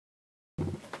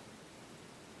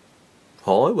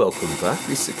Hi, welcome back.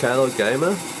 This is the Kalo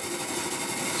Gamer.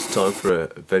 It's time for a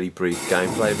very brief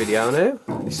gameplay video now.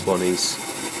 This one is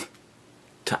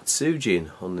Tatsujin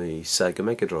on the Sega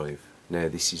Mega Drive. Now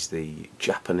this is the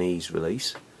Japanese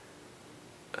release.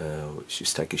 Let's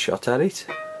just take a shot at it.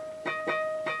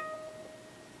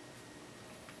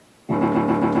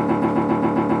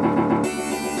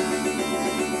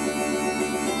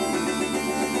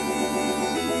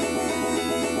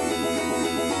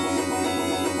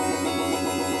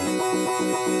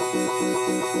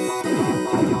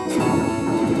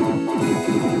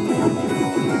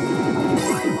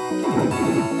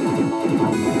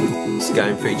 This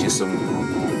game features some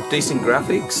decent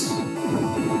graphics,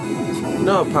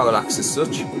 no parallax as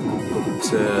such, but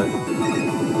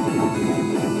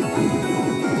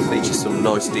features some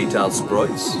nice detailed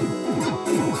sprites.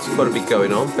 There's quite a bit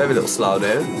going on, very little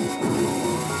slowdown.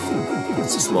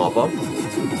 It's a smart bomb.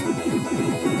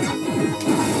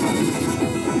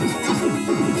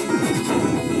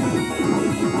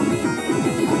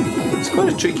 It's quite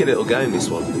a tricky little game, this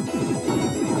one.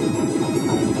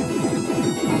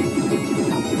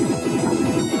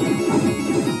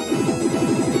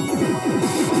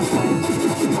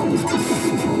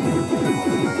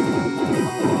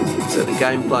 So the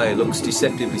gameplay looks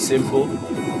deceptively simple.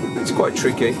 It's quite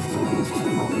tricky.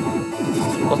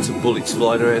 Lots of bullets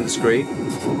flying around the screen.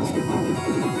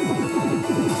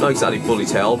 Not exactly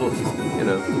bullet hell, but you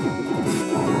know,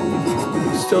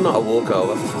 still not a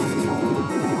walkover.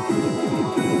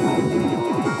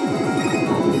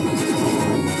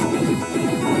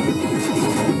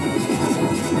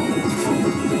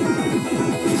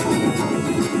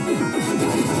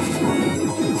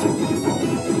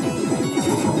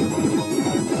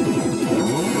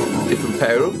 Different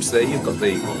power-ups there. You've got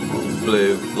the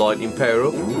blue lightning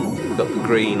power-up, you've got the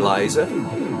green laser,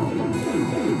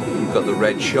 you've got the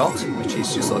red shot, which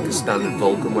is just like a standard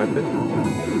Vulcan weapon.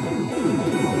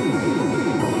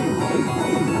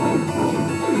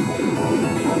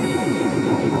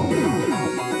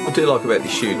 What I do like about the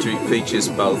shooter, it features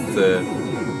both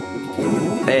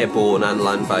airborne and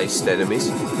land-based enemies.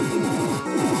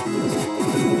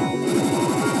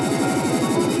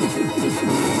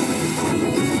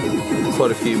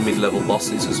 Quite a few mid-level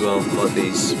bosses as well, like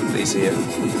these here.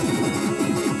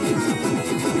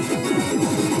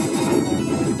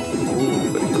 Ooh,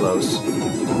 very close.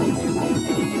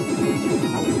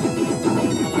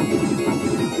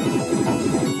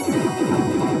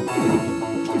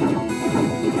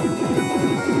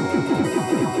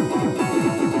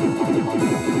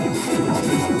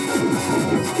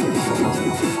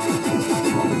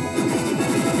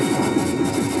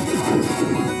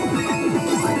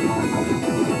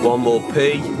 One more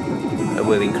P and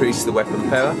we'll increase the weapon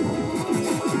power.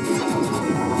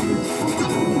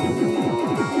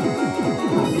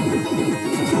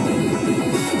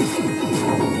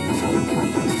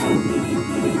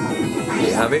 There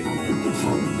you have it.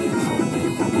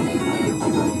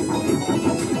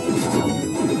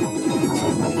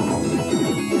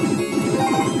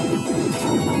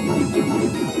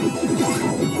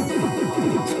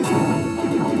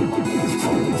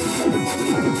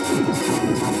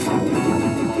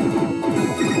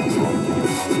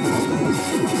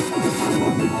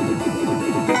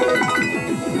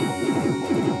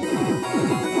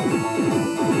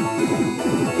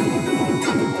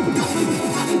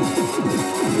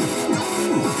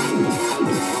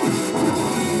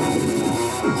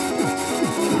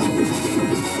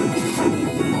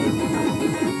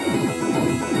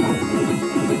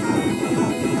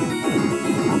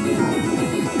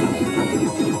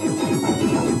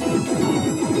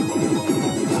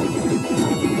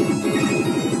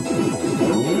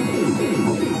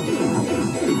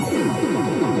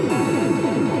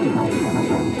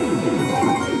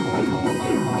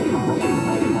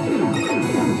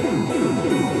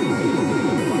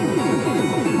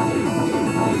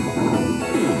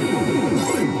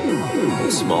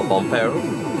 Smart bomb power.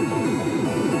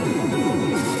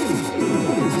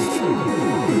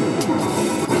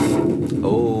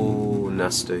 Oh,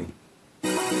 nasty.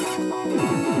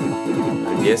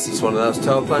 And yes, it's one of those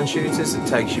Toaplan shooters that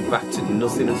takes you back to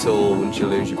nothing at all once you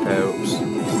lose your power-ups,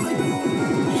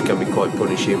 which can be quite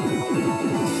punishing.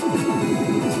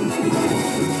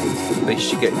 At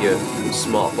least you get your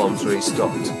smart bombs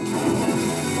restocked,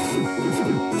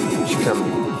 which can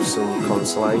be some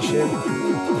consolation.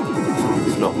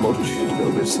 Not much, a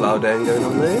little bit of slowdown going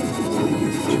on there,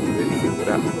 which I really think would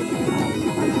happen.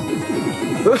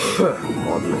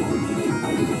 Pardon me.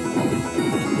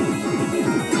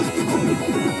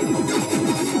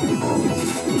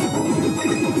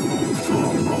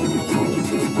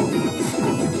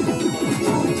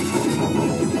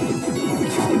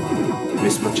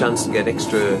 chance to get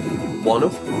extra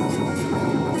 1-up.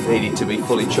 Need it to be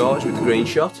fully charged with the green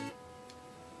shot.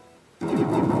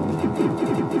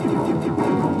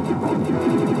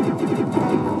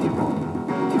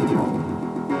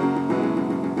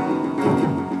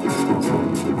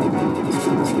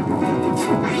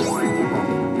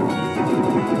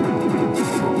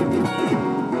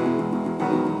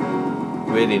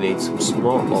 Really need some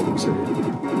smart bombs here.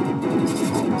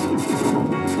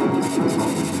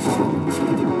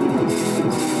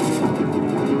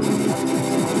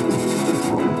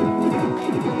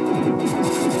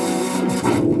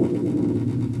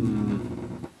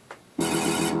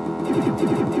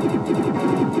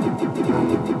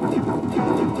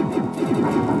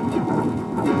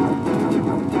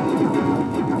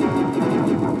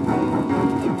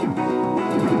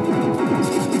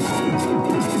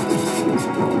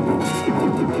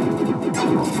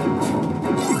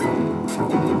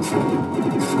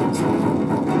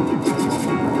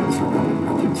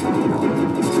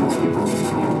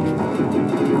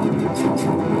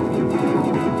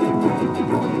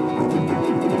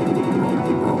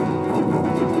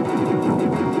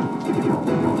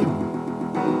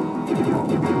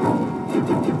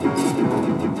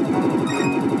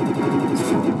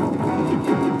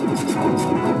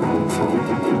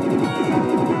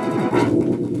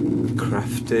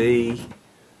 Crafty.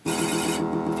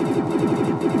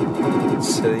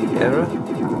 Silly error.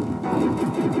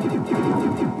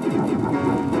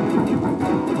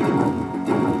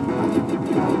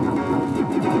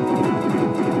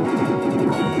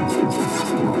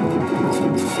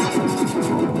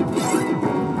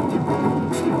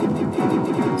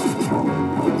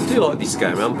 I do like this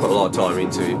game. I haven't put a lot of time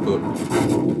into it, but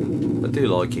I do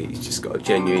like it. It's just got a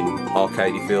genuine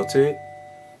arcadey feel to it.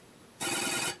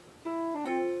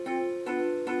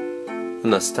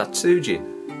 And that's Tatsujin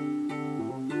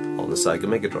on the Sega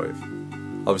Mega Drive.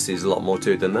 Obviously there's a lot more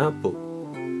to it than that, but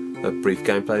a brief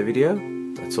gameplay video,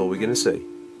 that's all we're going to see.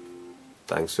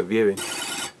 Thanks for viewing.